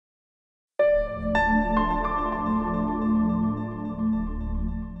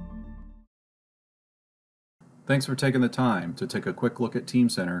Thanks for taking the time to take a quick look at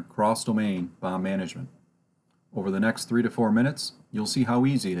Teamcenter cross-domain BOM management. Over the next 3 to 4 minutes, you'll see how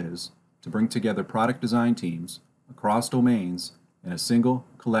easy it is to bring together product design teams across domains in a single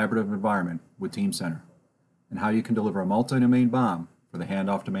collaborative environment with Teamcenter, and how you can deliver a multi-domain BOM for the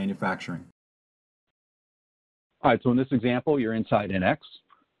handoff to manufacturing. All right, so in this example, you're inside NX,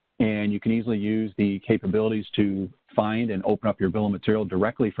 and you can easily use the capabilities to find and open up your bill of material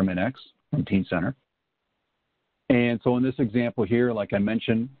directly from NX, from Teamcenter. And so in this example here, like I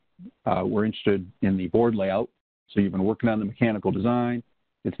mentioned, we're interested in the board layout. So you've been working on the mechanical design.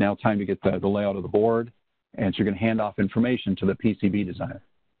 It's now time to get the layout of the board. And so you're going to hand off information to the PCB designer.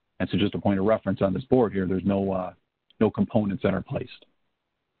 And so just a point of reference on this board here, there's no components that are placed.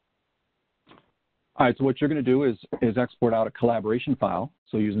 All right, so what you're going to do is export out a collaboration file.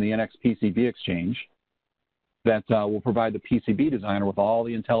 So using the NX PCB exchange that will provide the PCB designer with all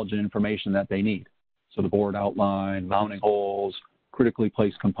the intelligent information that they need. So the board outline, mounting holes, critically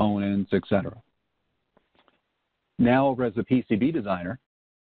placed components, etc. Now over as the PCB designer,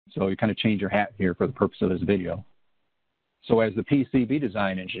 so you kind of change your hat here for the purpose of this video. So as the PCB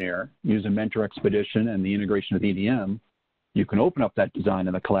design engineer, using Mentor Expedition and the integration of EDM, you can open up that design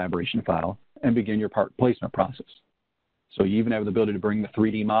in the collaboration file and begin your part placement process. So you even have the ability to bring the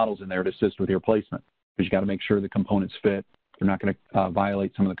 3D models in there to assist with your placement, because you got to make sure the components fit. You're not going to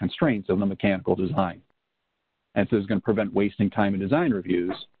violate some of the constraints of the mechanical design. And so it's going to prevent wasting time in design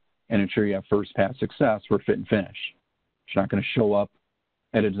reviews and ensure you have first pass success for fit and finish. It's not going to show up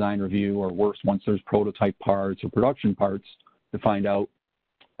at a design review, or worse, once there's prototype parts or production parts, to find out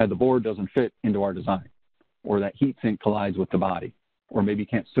that the board doesn't fit into our design, or that heat sink collides with the body, or maybe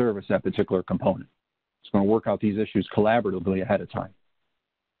can't service that particular component. It's going to work out these issues collaboratively ahead of time.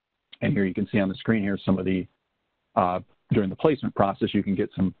 And here you can see on the screen here some of the during the placement process, you can get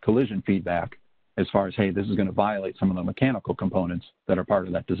some collision feedback as far as, hey, this is going to violate some of the mechanical components that are part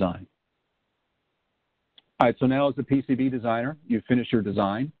of that design. All right, so now as the PCB designer, you finish your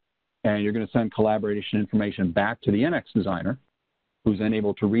design, and you're going to send collaboration information back to the NX designer, who's then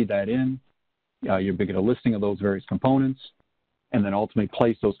able to read that in. You'll get a listing of those various components, and then ultimately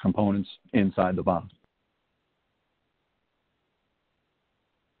place those components inside the BOM.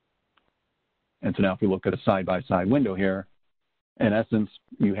 And so now if we look at a side-by-side window here, in essence,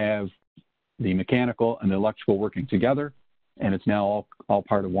 you have the mechanical and the electrical working together, and it's now all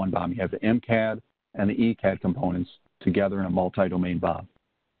part of one BOM. You have the MCAD and the ECAD components together in a multi-domain BOM.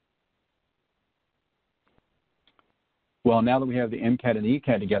 Well, now that we have the MCAD and the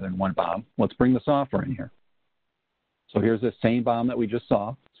ECAD together in one BOM, let's bring the software in here. So here's the same BOM that we just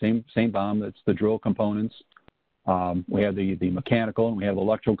saw, same BOM. That's the drill components. We have the mechanical and we have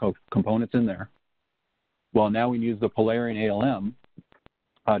electrical components in there. Well, now we use the Polarian ALM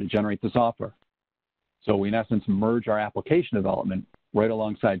to generate the software. So we, in essence, merge our application development right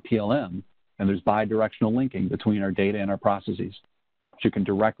alongside PLM, and there's bi-directional linking between our data and our processes. So you can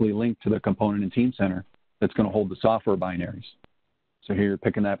directly link to the component in Teamcenter that's going to hold the software binaries. So here you're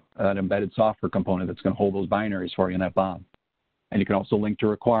picking that embedded software component that's going to hold those binaries for you in that BOM. And you can also link to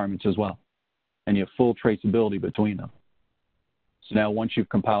requirements as well. And you have full traceability between them. So now once you've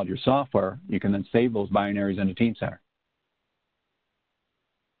compiled your software, you can then save those binaries into Teamcenter.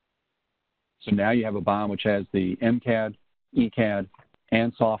 So now you have a BOM which has the MCAD, ECAD,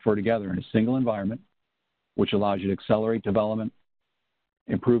 and software together in a single environment, which allows you to accelerate development,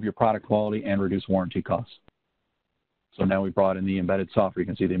 improve your product quality, and reduce warranty costs. So now we brought in the embedded software. You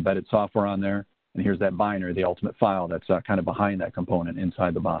can see the embedded software on there, and here's that binary, the ultimate file that's kind of behind that component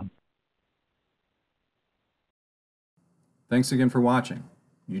inside the BOM. Thanks again for watching.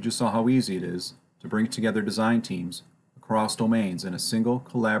 You just saw how easy it is to bring together design teams across domains in a single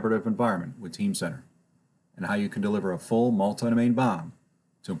collaborative environment with Teamcenter, and how you can deliver a full multi-domain BOM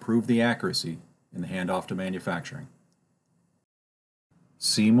to improve the accuracy in the handoff to manufacturing.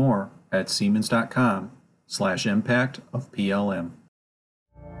 See more at siemens.com/impact of PLM.